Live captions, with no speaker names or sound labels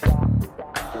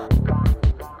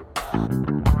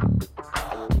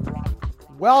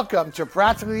Welcome to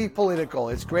Practically Political.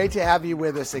 It's great to have you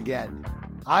with us again.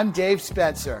 I'm Dave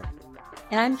Spencer.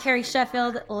 And I'm Carrie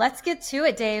Sheffield. Let's get to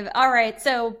it, Dave. All right,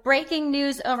 so breaking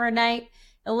news overnight.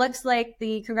 It looks like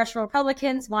the congressional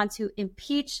Republicans want to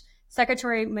impeach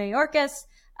Secretary Mayorkas.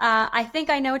 I think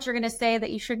I know what you're going to say,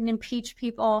 that you shouldn't impeach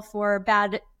people for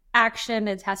bad action.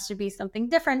 It has to be something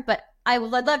different, but I would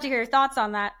love to hear your thoughts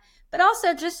on that. But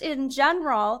also just in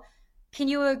general, can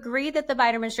you agree that the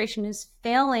Biden administration is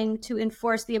failing to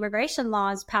enforce the immigration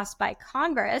laws passed by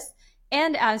Congress?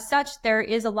 And as such, there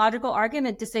is a logical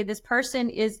argument to say this person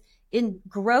is in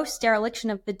gross dereliction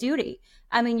of the duty.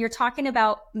 I mean, you're talking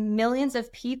about millions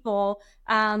of people.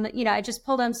 I just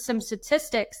pulled on some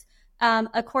statistics.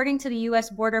 According to the U.S.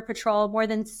 Border Patrol, more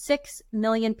than 6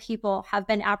 million people have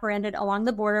been apprehended along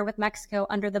the border with Mexico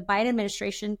under the Biden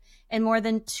administration, and more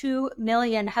than 2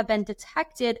 million have been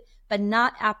detected but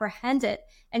not apprehended.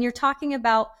 And you're talking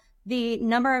about the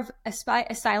number of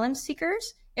asylum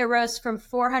seekers. It rose from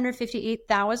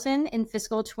 458,000 in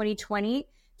fiscal 2020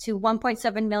 to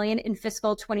 1.7 million in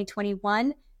fiscal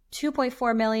 2021,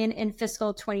 2.4 million in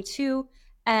fiscal 22,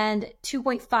 and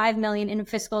 2.5 million in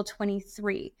fiscal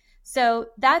 23. So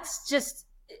that's just,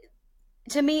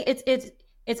 to me,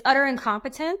 it's utter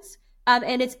incompetence,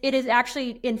 and it is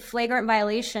actually in flagrant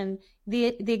violation.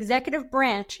 The executive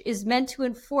branch is meant to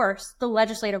enforce the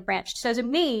legislative branch. So to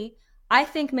me, I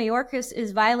think Mayorkas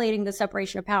is violating the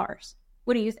separation of powers.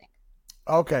 What do you think?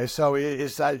 Okay, so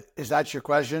is that your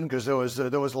question? Because there was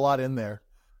a lot in there.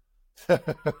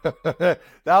 that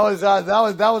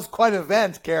was quite an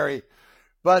event, Carrie.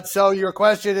 But so your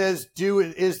question is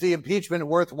the impeachment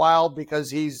worthwhile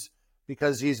because he's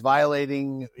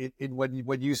violating in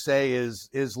what you say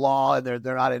is law, and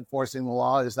they're not enforcing the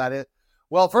law? Is that it?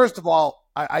 Well, first of all,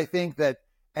 I think that,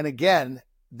 and again,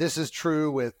 this is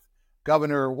true with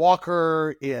Governor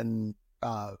Walker in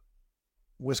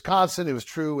Wisconsin. It was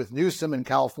true with Newsom in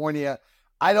California.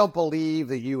 I don't believe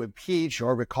that you impeach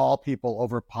or recall people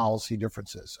over policy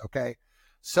differences. Okay.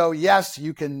 So yes,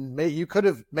 you could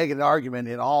have made an argument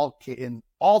in all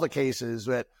the cases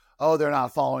that, they're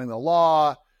not following the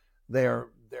law. Their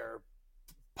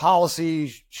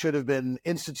policy should have been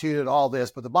instituted, all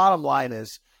this. But the bottom line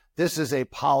is, this is a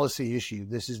policy issue.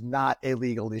 This is not a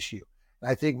legal issue.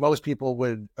 And I think most people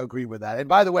would agree with that. And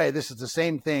by the way, this is the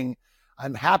same thing.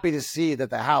 I'm happy to see that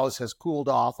the House has cooled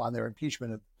off on their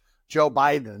impeachment of Joe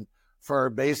Biden for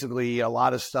basically a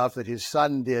lot of stuff that his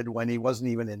son did when he wasn't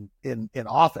even in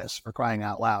office, for crying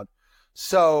out loud.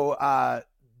 So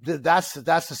that's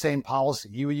the same policy.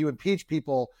 You impeach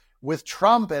people. With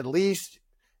Trump, at least,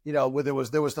 where there was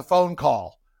the phone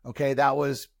call. Okay, that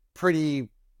was pretty,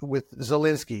 with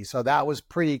Zelensky, so that was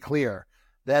pretty clear.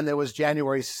 Then there was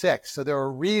January 6th. So there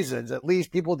were reasons. At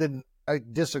least people didn't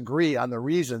disagree on the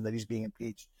reason that he's being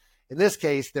impeached. In this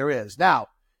case, there is. Now,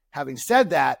 having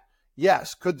said that,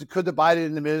 yes, could the Biden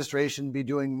administration be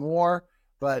doing more?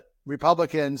 But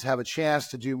Republicans have a chance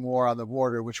to do more on the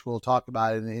border, which we'll talk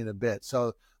about in a bit.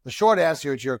 So the short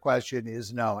answer to your question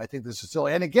is no. I think this is still,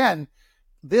 and again,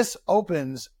 this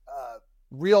opens a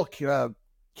real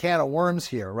can of worms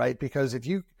here, right? Because if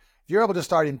you're able to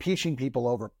start impeaching people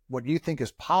over what you think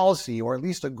is policy, or at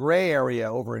least a gray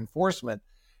area over enforcement,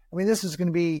 I mean, this is going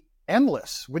to be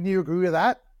endless. Wouldn't you agree with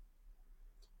that?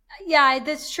 Yeah,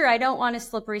 that's true. I don't want a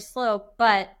slippery slope,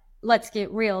 but let's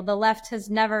get real. The left has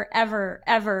never, ever,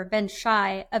 ever been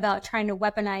shy about trying to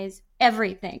weaponize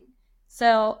everything.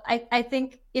 So I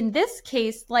think in this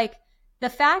case, like, the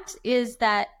fact is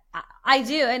that I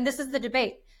do, and this is the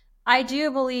debate, I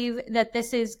do believe that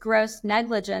this is gross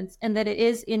negligence and that it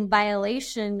is in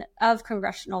violation of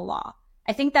congressional law.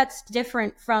 I think that's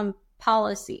different from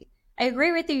policy. I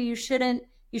agree with you. You shouldn't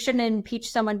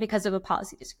impeach someone because of a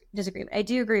policy disagreement. I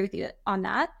do agree with you on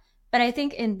that. But I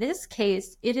think in this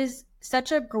case, it is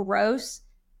such a gross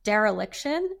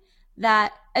dereliction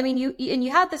that, I mean,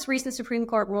 you had this recent Supreme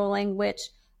Court ruling, which,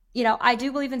 I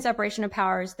do believe in separation of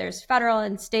powers. There's federal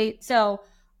and state. So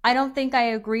I don't think I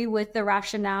agree with the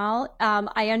rationale.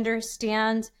 I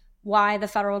understand why the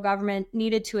federal government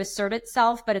needed to assert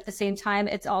itself, but at the same time,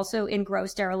 it's also in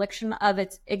gross dereliction of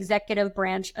its executive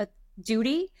branch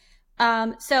duty.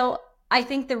 So I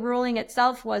think the ruling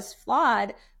itself was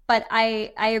flawed, but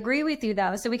I agree with you,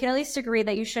 though. So we can at least agree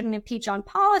that you shouldn't impeach on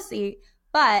policy,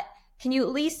 but can you at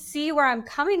least see where I'm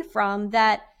coming from,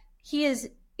 that he is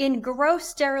in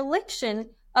gross dereliction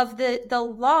of the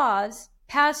laws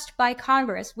passed by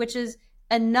Congress, which is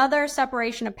another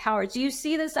separation of powers. Do you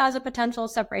see this as a potential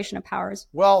separation of powers?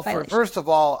 Well, first of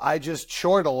all, I just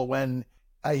chortle when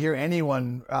I hear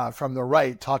anyone from the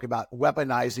right talk about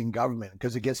weaponizing government,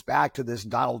 because it gets back to this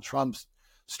Donald Trump's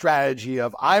strategy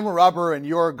of I'm rubber and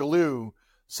you're glue.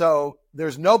 So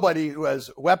there's nobody who has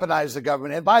weaponized the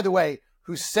government. And by the way,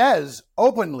 who says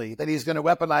openly that he's going to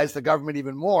weaponize the government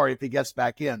even more if he gets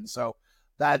back in. So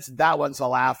that one's a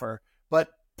laugher. But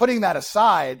putting that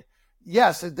aside,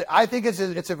 yes, I think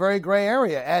it's a very gray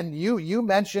area. And you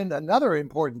mentioned another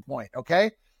important point,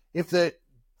 okay? If the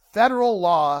federal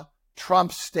law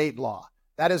trumps state law,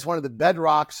 that is one of the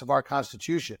bedrocks of our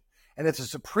Constitution. And it's a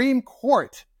Supreme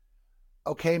Court,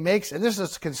 okay, and this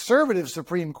is a conservative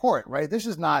Supreme Court, right? This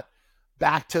is not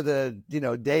back to the,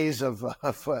 days of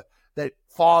that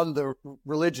fawned the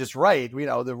religious right,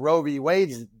 the Roe v.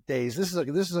 Wade days. This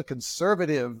is a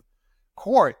conservative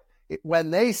court.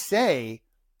 When they say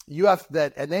you have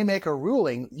that, and they make a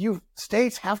ruling,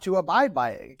 states have to abide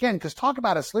by it. Again, because talk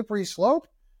about a slippery slope.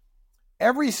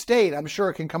 Every state, I'm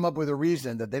sure, can come up with a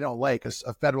reason that they don't like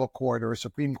a federal court or a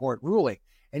Supreme Court ruling.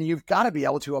 And you've got to be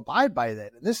able to abide by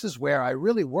that. And this is where I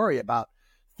really worry about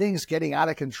things getting out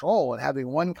of control and having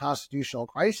one constitutional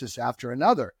crisis after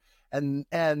another. And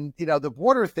the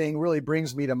border thing really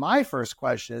brings me to my first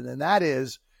question. And that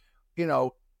is,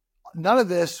 none of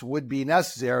this would be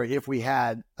necessary if we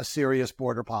had a serious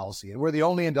border policy. And we're the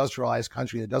only industrialized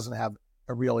country that doesn't have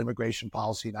a real immigration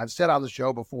policy. And I've said on the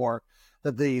show before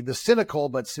that the cynical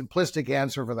but simplistic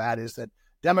answer for that is that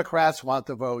Democrats want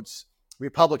the votes,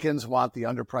 Republicans want the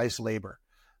underpriced labor.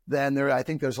 Then I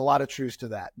think there's a lot of truth to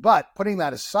that. But putting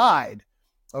that aside,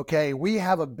 okay, we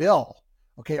have a bill.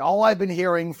 Okay, all I've been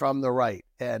hearing from the right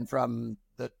and from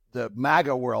the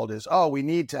MAGA world is, we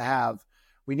need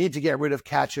to get rid of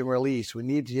catch and release. We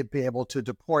need to be able to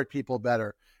deport people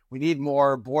better. We need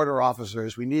more border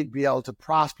officers. We need to be able to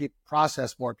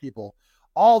process more people,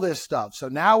 all this stuff. So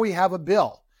now we have a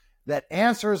bill that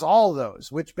answers all of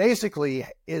those, which basically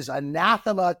is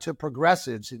anathema to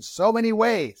progressives in so many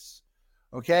ways.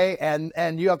 Okay,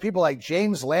 and you have people like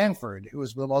James Lanford, who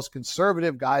is one of the most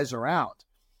conservative guys around,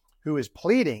 who is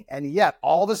pleading. And yet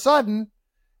all of a sudden,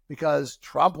 because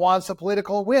Trump wants a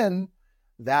political win,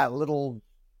 that little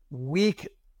weak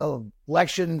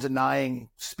election-denying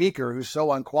speaker who's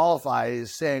so unqualified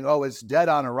is saying, it's dead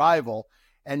on arrival.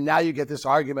 And now you get this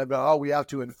argument about, we have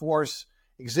to enforce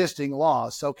existing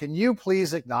laws. So can you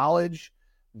please acknowledge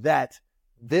that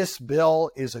this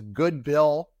bill is a good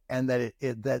bill and that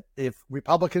that if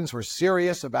Republicans were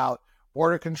serious about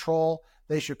border control,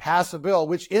 they should pass a bill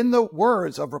which, in the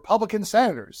words of Republican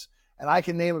senators, and I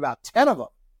can name about 10 of them,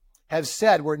 have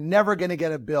said we're never going to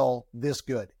get a bill this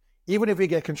good. Even if we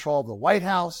get control of the White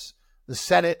House, the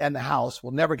Senate, and the House,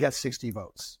 we'll never get 60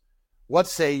 votes. What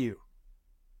say you?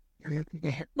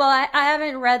 Well, I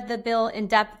haven't read the bill in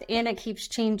depth, and it keeps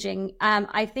changing.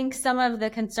 I think some of the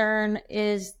concern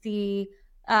is the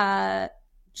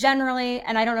generally,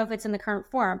 and I don't know if it's in the current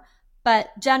form, but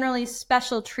generally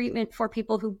special treatment for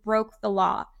people who broke the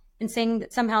law and saying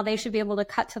that somehow they should be able to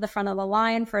cut to the front of the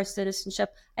line for citizenship.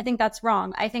 I think that's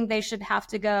wrong. I think they should have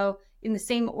to go in the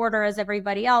same order as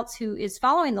everybody else who is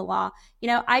following the law.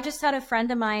 I just had a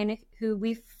friend of mine who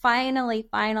we finally,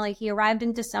 he arrived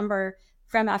in December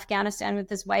from Afghanistan with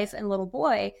his wife and little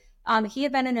boy. He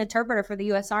had been an interpreter for the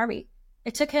U.S. Army.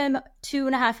 It took him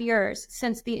 2.5 years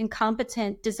since the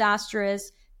incompetent,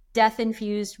 disastrous,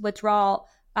 death-infused withdrawal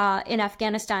in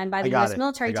Afghanistan by the U.S.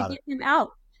 military to get him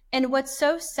out. And what's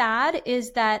so sad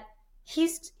is that he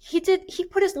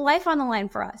put his life on the line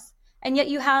for us. And yet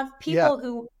you have people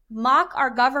who mock our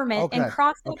government and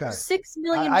cross over 6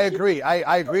 million. I agree.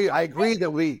 I agree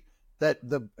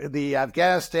that the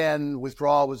Afghanistan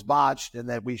withdrawal was botched and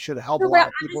that we should help a lot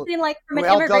of people. Who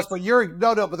helped us, but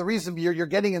but the reason you're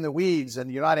getting in the weeds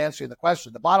and you're not answering the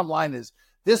question. The bottom line is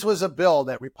this was a bill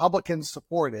that Republicans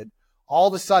supported. All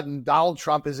of a sudden, Donald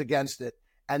Trump is against it,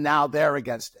 and now they're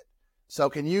against it. So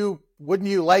wouldn't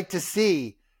you like to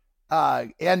see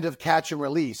end of catch and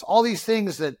release? All these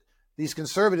things that these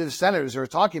conservative senators are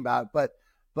talking about, but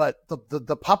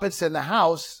the puppets in the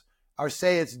House are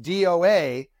saying it's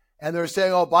DOA, and they're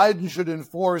saying, Biden should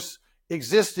enforce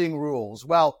existing rules.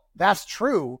 Well, that's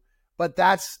true, but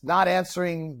that's not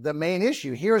answering the main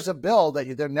issue. Here's a bill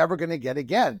that they're never going to get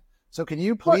again. So can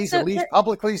you please at least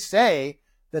publicly say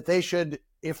that they should,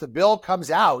 if the bill comes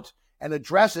out and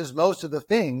addresses most of the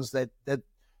things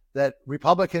that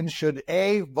Republicans should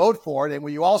vote for it, and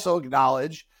will you also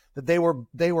acknowledge that they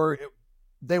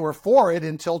were for it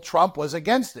until Trump was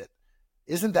against it?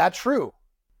 Isn't that true?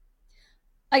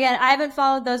 Again, I haven't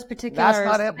followed those particulars. That's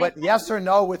not it, but yes or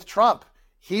no with Trump.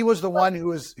 He was the one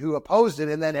who opposed it,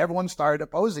 and then everyone started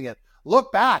opposing it.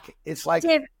 Look back. It's like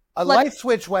Dave, a light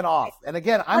switch went off. And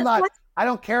again, I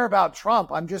don't care about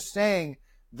Trump. I'm just saying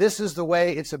this is the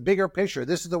way, it's a bigger picture.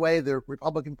 This is the way the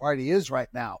Republican Party is right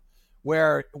now.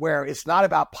 where it's not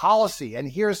about policy. And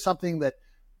here's something that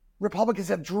Republicans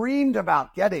have dreamed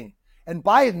about getting. And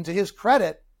Biden, to his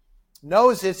credit,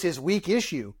 knows it's his weak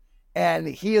issue. And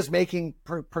he is making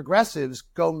progressives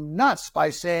go nuts by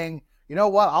saying, you know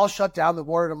what, I'll shut down the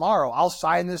border tomorrow. I'll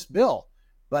sign this bill.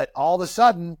 But all of a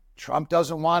sudden, Trump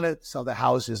doesn't want it, so the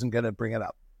House isn't going to bring it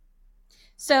up.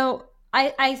 So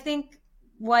I think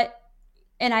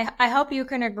and I hope you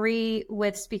can agree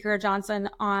with Speaker Johnson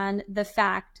on the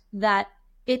fact that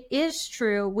it is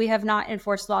true we have not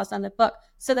enforced laws on the book.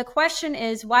 So the question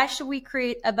is, why should we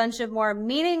create a bunch of more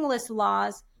meaningless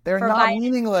laws? They're not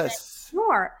meaningless.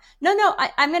 More. No,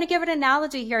 I'm going to give an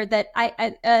analogy here that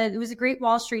it was a great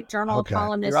Wall Street Journal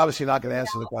columnist. You're obviously not going to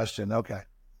answer the question. Okay.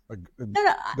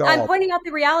 No, I'm pointing out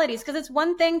the realities, because it's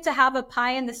one thing to have a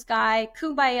pie in the sky,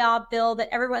 kumbaya bill that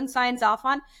everyone signs off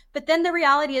on. But then the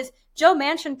reality is Joe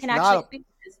Manchin can actually speak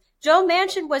to this. Joe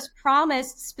Manchin was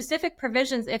promised specific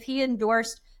provisions if he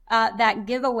endorsed that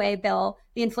giveaway bill,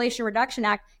 the Inflation Reduction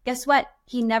Act. Guess what?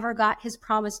 He never got his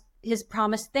promised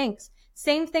things.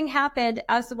 Same thing happened,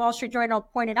 as the Wall Street Journal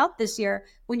pointed out this year,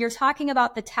 when you're talking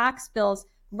about the tax bills.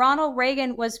 Ronald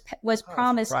Reagan was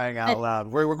promised. Crying out loud.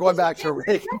 We're going back to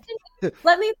Reagan.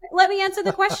 Let me answer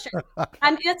the question.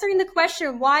 I'm answering the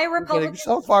question why Republicans.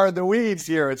 So far in the weeds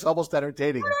here, it's almost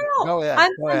entertaining. No. Go ahead.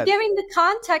 I'm giving the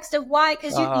context of why,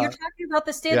 because you're talking about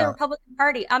the state of the Republican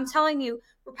Party. I'm telling you,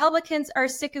 Republicans are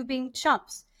sick of being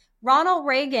chumps. Ronald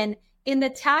Reagan, in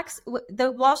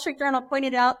the Wall Street Journal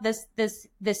pointed out this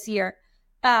year,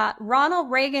 Ronald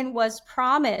Reagan was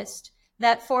promised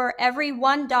that for every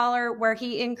 $1 where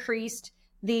he increased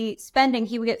the spending,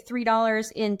 he would get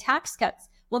 $3 in tax cuts.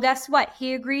 Well, guess what?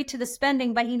 He agreed to the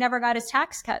spending, but he never got his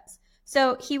tax cuts.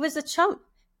 So he was a chump.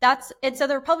 And so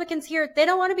the Republicans here, they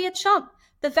don't want to be a chump.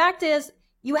 The fact is,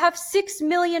 you have 6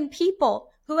 million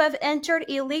people who have entered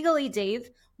illegally,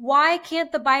 Dave. Why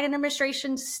can't the Biden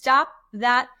administration stop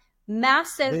that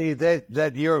massive? This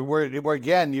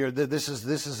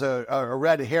is a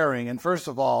red herring. And first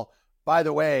of all, by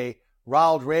the way,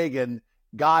 Ronald Reagan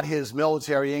got his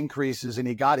military increases and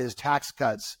he got his tax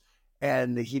cuts,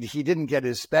 and he didn't get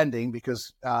his spending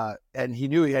because and he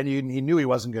knew he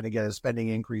wasn't going to get his spending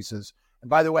increases. And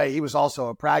by the way, he was also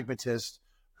a pragmatist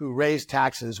who raised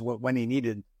taxes when he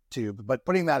needed to. But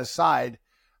putting that aside,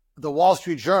 the Wall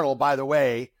Street Journal, by the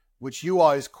way, which you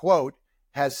always quote,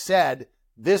 has said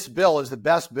this bill is the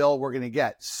best bill we're going to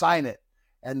get. Sign it.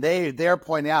 And they're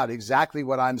pointing out exactly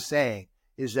what I'm saying,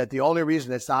 is that the only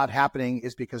reason it's not happening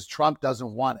is because Trump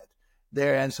doesn't want it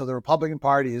there. And so the Republican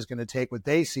Party is going to take what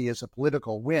they see as a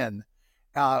political win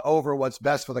over what's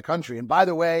best for the country. And by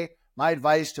the way, my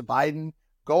advice to Biden,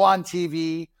 go on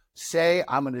TV, say,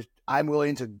 I'm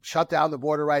willing to shut down the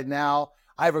border right now.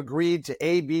 I've agreed to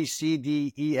A, B, C,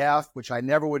 D, E, F, which I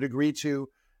never would agree to.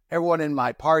 Everyone in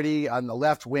my party on the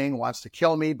left wing wants to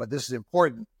kill me, but this is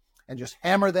important. And just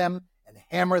hammer them and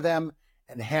hammer them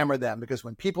and hammer them, because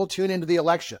when people tune into the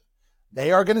election,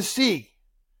 they are going to see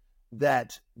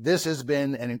that this has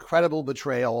been an incredible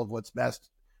betrayal of what's best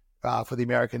for the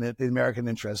American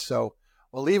interest. So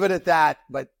we'll leave it at that.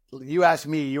 But you asked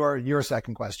me your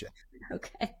second question.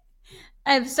 Okay,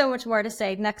 I have so much more to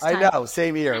say next time. I know,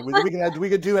 same here. We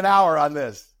could do an hour on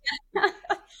this.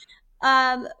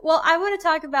 Well, I want to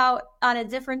talk about, on a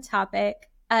different topic,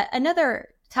 another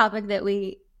topic that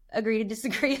we agree to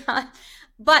disagree on.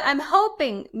 But I'm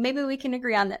hoping maybe we can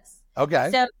agree on this. Okay.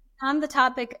 So on the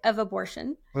topic of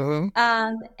abortion,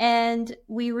 and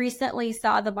we recently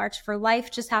saw the March for Life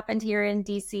just happened here in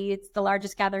D.C. It's the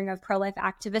largest gathering of pro-life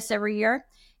activists every year.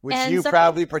 Which you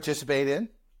proudly participate in?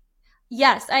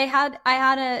 Yes. I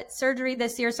had a surgery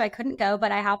this year, so I couldn't go,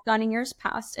 but I have gone in years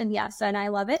past. And yes, and I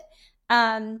love it.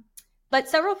 But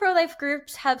several pro-life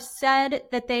groups have said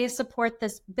that they support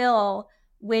this bill,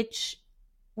 which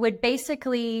would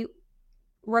basically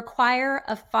require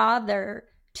a father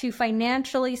to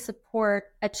financially support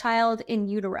a child in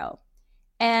utero.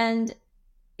 And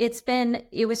it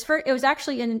was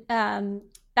actually in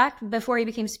back before he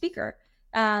became speaker.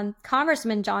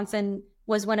 Congressman Johnson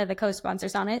was one of the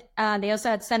co-sponsors on it. They also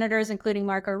had senators, including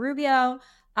Marco Rubio.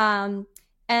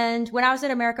 And when I was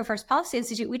at America First Policy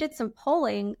Institute, we did some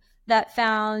polling that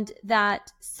found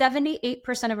that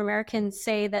 78% of Americans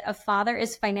say that a father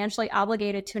is financially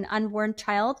obligated to an unborn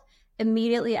child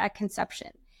immediately at conception.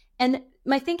 And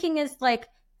my thinking is, like,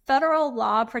 federal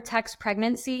law protects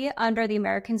pregnancy under the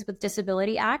Americans with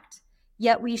Disability Act,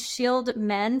 yet we shield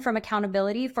men from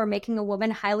accountability for making a woman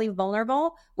highly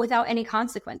vulnerable without any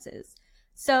consequences.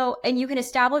 So, and you can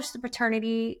establish the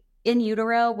paternity in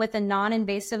utero with a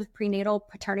non-invasive prenatal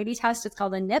paternity test. It's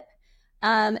called a NIP.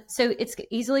 So it's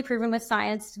easily proven with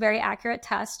science. It's a very accurate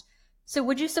test. So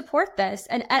would you support this?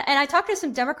 And I talked to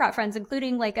some Democrat friends,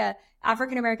 including like a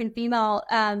African-American female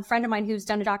friend of mine who's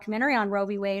done a documentary on Roe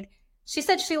v. Wade. She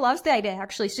said she loves the idea,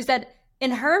 actually. She said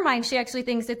in her mind, she actually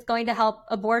thinks it's going to help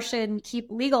abortion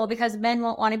keep legal because men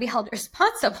won't want to be held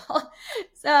responsible.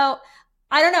 So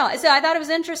I don't know. So I thought it was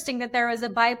interesting that there was a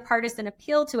bipartisan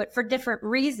appeal to it for different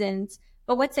reasons.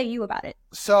 But what say you about it?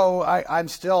 So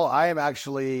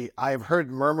I've heard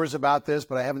murmurs about this,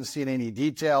 but I haven't seen any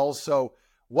details. So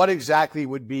what exactly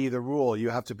would be the rule? You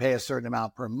have to pay a certain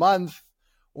amount per month,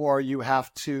 or you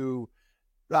have to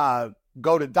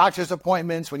go to doctor's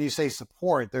appointments. When you say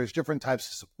support, there's different types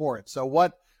of support. So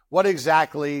what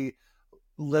exactly,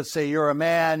 let's say you're a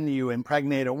man, you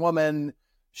impregnate a woman,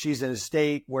 she's in a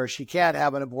state where she can't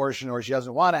have an abortion or she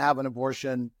doesn't want to have an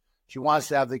abortion. She wants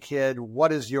to have the kid.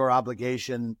 What is your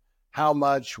obligation? How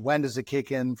much? When does it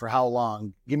kick in? For how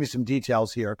long? Give me some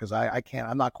details here, because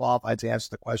I'm not qualified to answer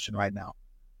the question right now.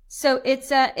 So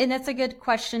and that's a good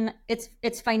question.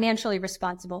 It's financially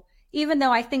responsible, even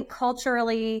though I think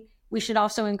culturally we should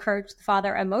also encourage the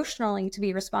father emotionally to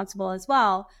be responsible as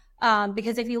well.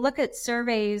 Because if you look at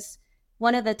surveys,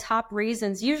 one of the top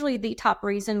reasons, usually the top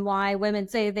reason why women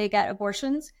say they get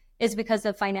abortions is because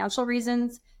of financial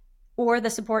reasons, or the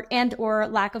support and or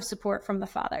lack of support from the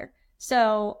father.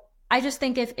 So I just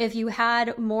think if you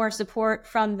had more support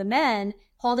from the men,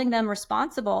 holding them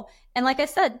responsible. And like I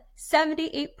said,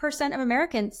 78% of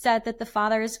Americans said that the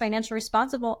father is financially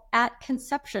responsible at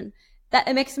conception. That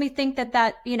it makes me think that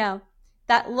that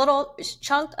little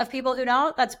chunk of people who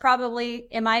don't, that's probably,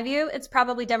 in my view, it's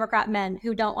probably Democrat men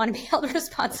who don't want to be held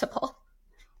responsible.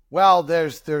 Well,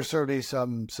 there's certainly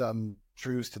some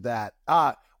truth to that.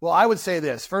 Well, I would say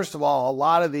this. First of all,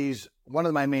 one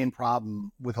of my main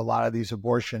problem with a lot of these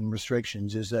abortion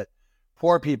restrictions is that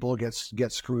poor people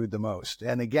get screwed the most.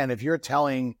 And again, if you're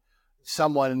telling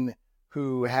someone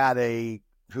who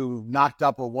knocked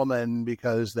up a woman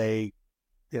because they,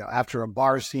 after a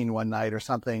bar scene one night or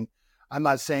something, I'm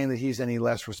not saying that he's any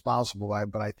less responsible,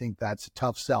 but I think that's a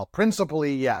tough sell.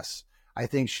 Principally, yes, I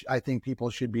think people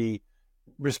should be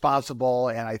responsible,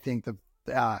 and I think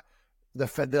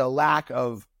the lack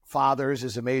of fathers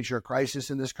is a major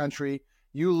crisis in this country.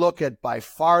 You look at, by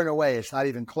far and away, it's not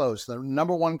even close, the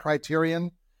number one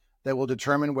criterion that will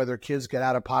determine whether kids get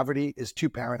out of poverty is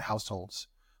two-parent households.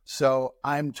 So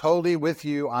I'm totally with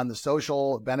you on the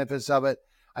social benefits of it.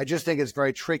 I just think it's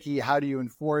very tricky. How do you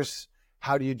enforce?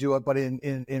 How do you do it? But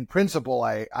in principle,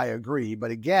 I agree.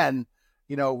 But again,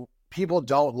 people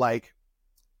don't like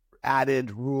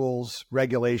added rules,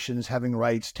 regulations, having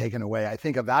rights taken away. I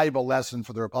think a valuable lesson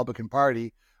for the Republican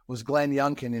Party was Glenn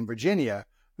Youngkin in Virginia,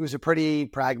 who's a pretty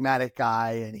pragmatic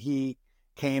guy, and he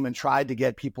came and tried to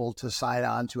get people to sign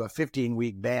on to a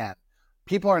 15-week ban.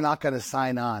 People are not going to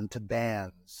sign on to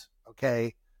bans,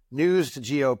 okay? News to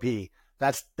GOP.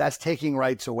 That's taking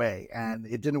rights away, and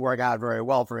it didn't work out very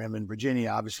well for him in Virginia,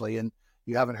 obviously, and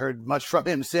you haven't heard much from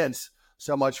him since.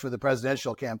 So much for the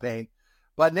presidential campaign.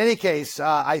 But in any case,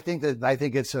 I think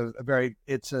it's a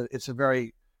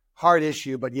very hard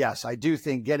issue. But yes, I do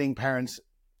think getting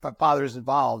fathers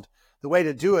involved, the way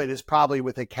to do it is probably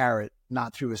with a carrot,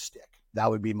 not through a stick. That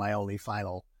would be my only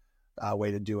final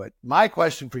way to do it. My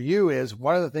question for you is,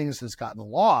 one of the things that's gotten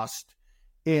lost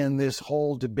in this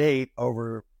whole debate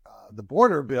over the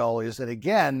border bill is that,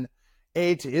 again,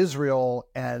 aid to Israel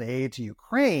and aid to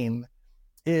Ukraine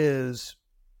is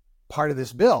part of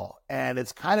this bill. And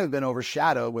it's kind of been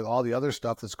overshadowed with all the other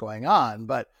stuff that's going on.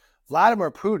 But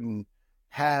Vladimir Putin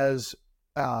has,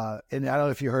 and I don't know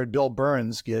if you heard Bill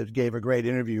Burns gave a great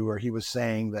interview where he was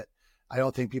saying that I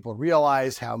don't think people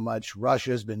realize how much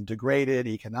Russia has been degraded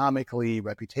economically,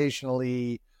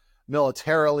 reputationally,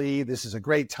 militarily. This is a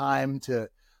great time to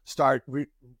start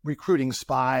recruiting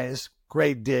spies.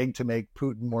 Great dig to make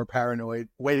Putin more paranoid.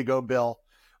 Way to go, Bill.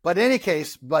 But in any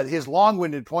case, his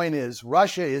long-winded point is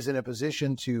Russia is in a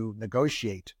position to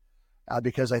negotiate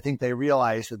because I think they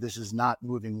realize that this is not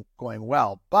going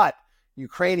well. But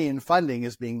Ukrainian funding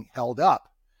is being held up.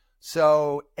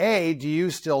 So, do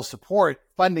you still support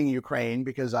funding Ukraine?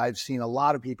 Because I've seen a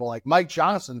lot of people, like Mike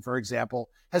Johnson, for example,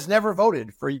 has never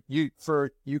voted for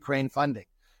Ukraine funding.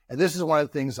 And this is one of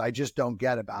the things I just don't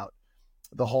get about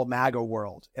the whole MAGA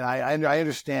world. And I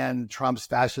understand Trump's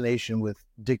fascination with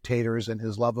dictators and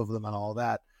his love of them and all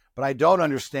that, but I don't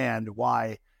understand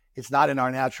why it's not in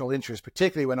our natural interest,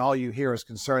 particularly when all you hear is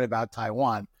concern about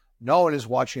Taiwan. No one is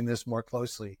watching this more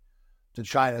closely to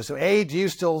China. So A, do you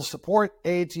still support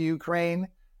aid to Ukraine?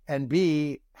 And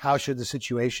B, how should the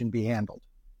situation be handled?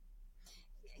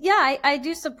 I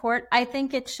do support. I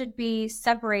think it should be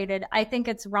separated. I think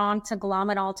it's wrong to glom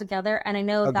it all together. And I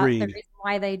know Agreed. that the reason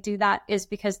why they do that is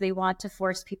because they want to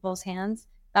force people's hands.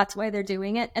 That's why they're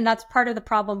doing it. And that's part of the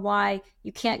problem why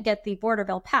you can't get the border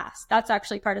bill passed. That's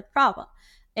actually part of the problem,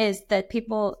 is that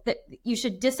you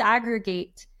should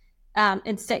disaggregate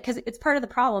instead, because it's part of the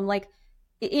problem. Like,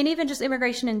 in even just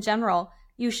immigration in general,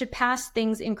 you should pass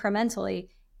things incrementally.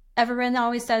 Everyone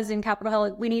always says in Capitol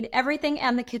Hill, we need everything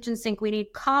and the kitchen sink. We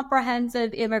need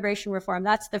comprehensive immigration reform.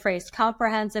 That's the phrase,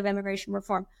 comprehensive immigration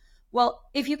reform. Well,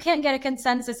 if you can't get a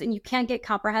consensus and you can't get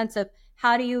comprehensive,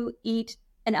 how do you eat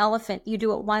an elephant? You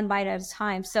do it one bite at a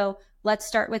time. So let's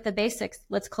start with the basics.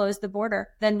 Let's close the border.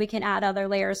 Then we can add other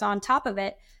layers on top of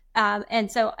it.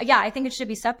 And so, I think it should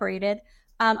be separated.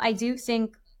 I do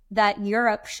think that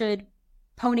Europe should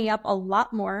pony up a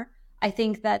lot more. I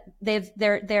think that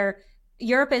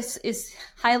Europe is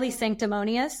highly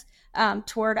sanctimonious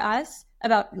toward us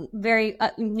about very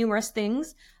numerous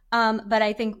things. But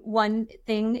I think one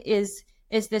thing is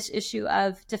this issue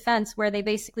of defense, where they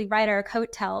basically ride our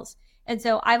coattails. And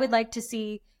so I would like to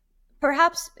see,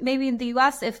 perhaps maybe in the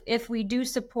US, if we do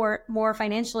support more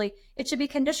financially, it should be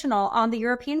conditional on the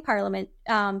European Parliament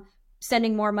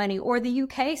sending more money, or the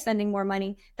UK sending more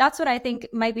money. That's what I think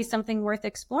might be something worth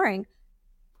exploring.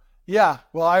 Yeah,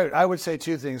 well, I would say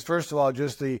two things. First of all,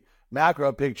 just the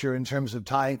macro picture in terms of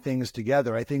tying things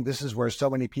together. I think this is where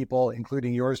so many people,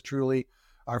 including yours truly,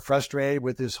 are frustrated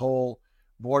with this whole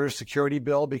border security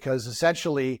bill, because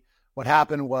essentially what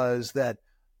happened was that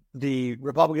the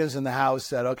Republicans in the House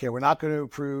said, okay, we're not going to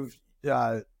approve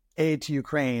aid to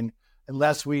Ukraine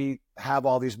unless we have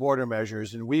all these border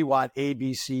measures, and we want A,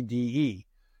 B, C, D, E.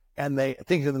 And they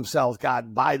think to themselves,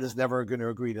 God, Biden's never going to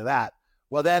agree to that.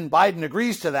 Well, then Biden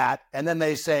agrees to that, and then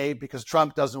they say, because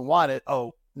Trump doesn't want it,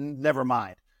 oh, never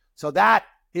mind. So that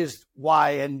is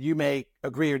why, and you may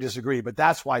agree or disagree, but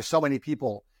that's why so many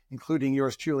people, including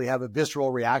yours truly, have a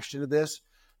visceral reaction to this,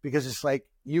 because it's like,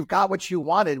 you've got what you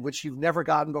wanted, which you've never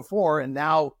gotten before, and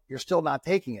now you're still not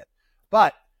taking it.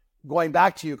 But going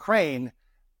back to Ukraine,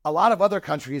 a lot of other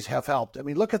countries have helped. I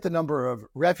mean, look at the number of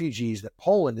refugees that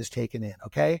Poland has taken in,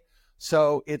 okay?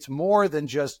 So it's more than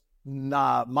just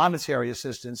monetary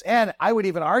assistance. And I would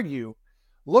even argue,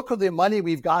 look at the money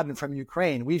we've gotten from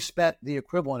Ukraine. We've spent the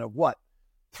equivalent of what,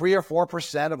 3 or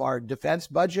 4% of our defense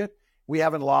budget. We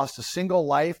haven't lost a single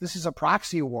life. This is a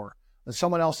proxy war that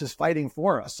someone else is fighting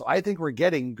for us. So I think we're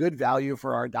getting good value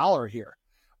for our dollar here.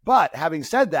 But having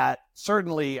said that,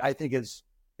 certainly I think it's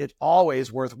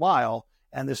always worthwhile,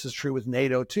 and this is true with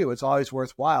NATO too, it's always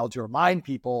worthwhile to remind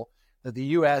people that the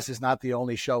U.S. is not the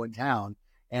only show in town,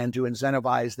 and to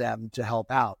incentivize them to help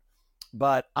out.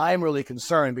 But I'm really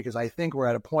concerned, because I think we're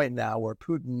at a point now where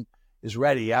Putin is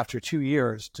ready after 2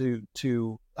 years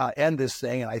to end this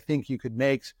thing. And I think you could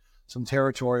make some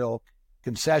territorial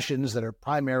concessions that are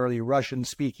primarily Russian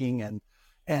speaking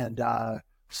and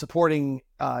supporting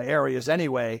areas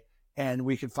anyway, and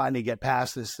we could finally get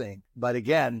past this thing. But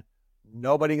again,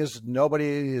 nobody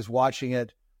is watching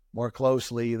it more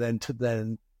closely than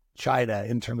China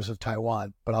in terms of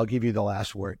Taiwan. But I'll give you the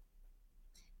last word.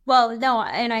 Well, no,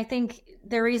 and I think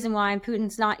the reason why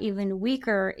Putin's not even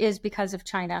weaker is because of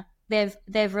China.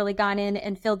 They've really gone in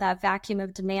and filled that vacuum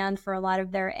of demand for a lot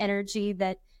of their energy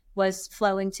that was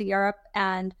flowing to Europe,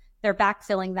 and they're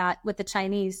backfilling that with the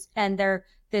Chinese. And they're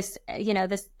this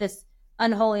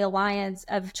unholy alliance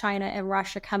of China and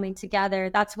Russia coming together.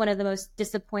 That's one of the most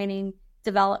disappointing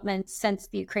developments since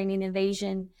the Ukrainian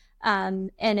invasion.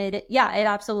 And it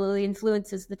absolutely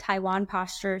influences the Taiwan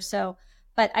posture. So,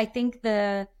 but I think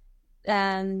the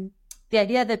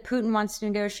idea that Putin wants to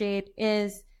negotiate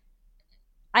is,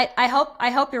 I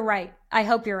hope you're right. I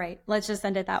hope you're right. Let's just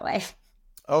end it that way.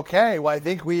 Okay. Well, I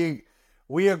think we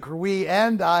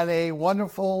end on a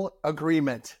wonderful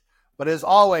agreement, but as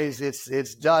always,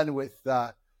 it's done with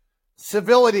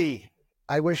civility.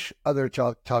 I wish other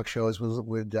talk shows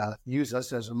would use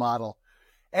us as a model.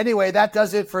 Anyway, that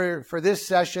does it for this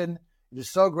session. It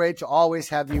is so great to always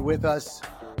have you with us.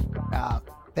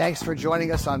 Thanks for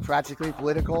joining us on Practically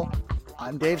Political.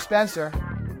 I'm Dave Spencer.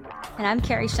 And I'm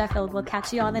Carrie Sheffield. We'll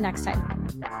catch you all the next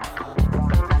time.